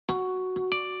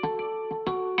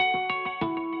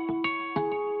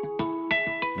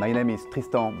My name is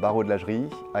Tristan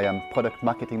Barraud-de-Lagerie. I am Product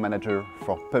Marketing Manager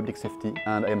for Public Safety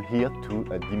and I am here to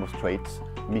demonstrate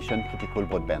mission critical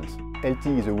broadband.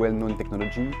 LTE is a well-known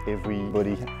technology.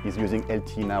 Everybody is using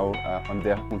LTE now on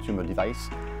their consumer device.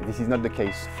 This is not the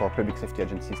case for public safety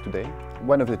agencies today.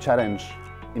 One of the challenges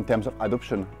in terms of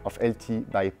adoption of LTE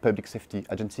by public safety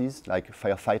agencies like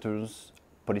firefighters,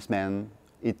 policemen,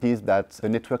 it is that the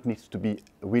network needs to be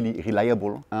really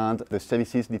reliable and the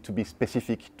services need to be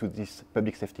specific to these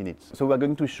public safety needs. So we're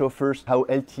going to show first how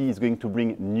LTE is going to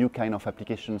bring new kind of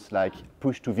applications like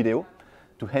push to video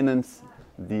to enhance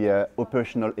the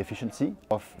operational efficiency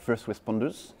of first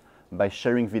responders by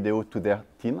sharing video to their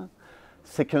team.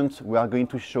 Second, we are going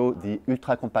to show the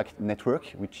ultra-compact network,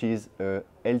 which is a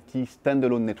LTE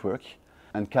standalone network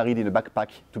and carried in a backpack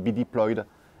to be deployed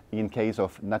in case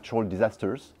of natural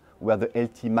disasters where the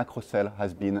LTE macro cell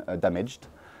has been damaged.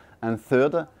 And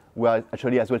third, we are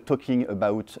actually as well talking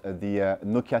about the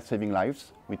Nokia Saving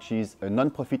Lives, which is a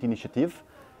non-profit initiative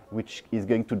which is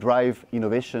going to drive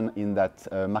innovation in that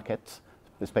market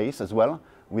space as well,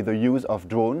 with the use of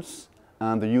drones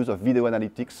and the use of video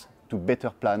analytics to better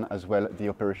plan as well the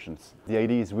operations. The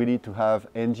idea is really to have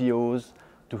NGOs,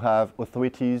 to have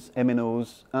authorities,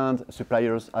 MNOs and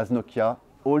suppliers as Nokia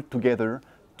all together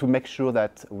to make sure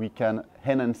that we can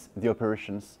enhance the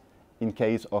operations in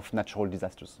case of natural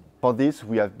disasters. For this,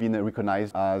 we have been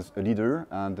recognized as a leader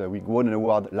and we won an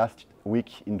award last week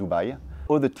in Dubai.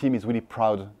 All the team is really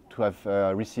proud to have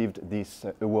received this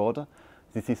award.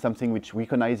 This is something which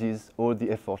recognizes all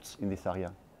the efforts in this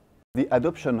area. The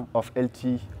adoption of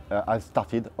LTE has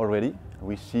started already.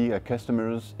 We see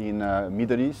customers in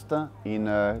Middle East, in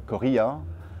Korea,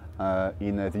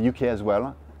 in the UK as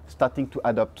well, starting to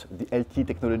adopt the LTE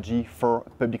technology for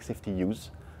public safety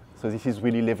use. So this is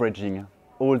really leveraging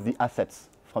all the assets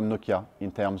from Nokia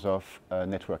in terms of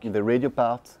network. In the radio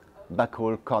part,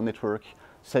 backhaul, core network,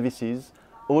 services,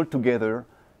 all together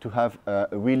to have a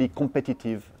really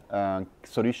competitive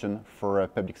solution for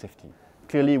public safety.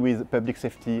 Clearly with public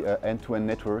safety end-to-end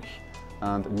network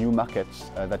and new markets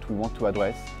that we want to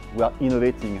address, we are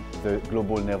innovating the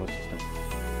global nervous system.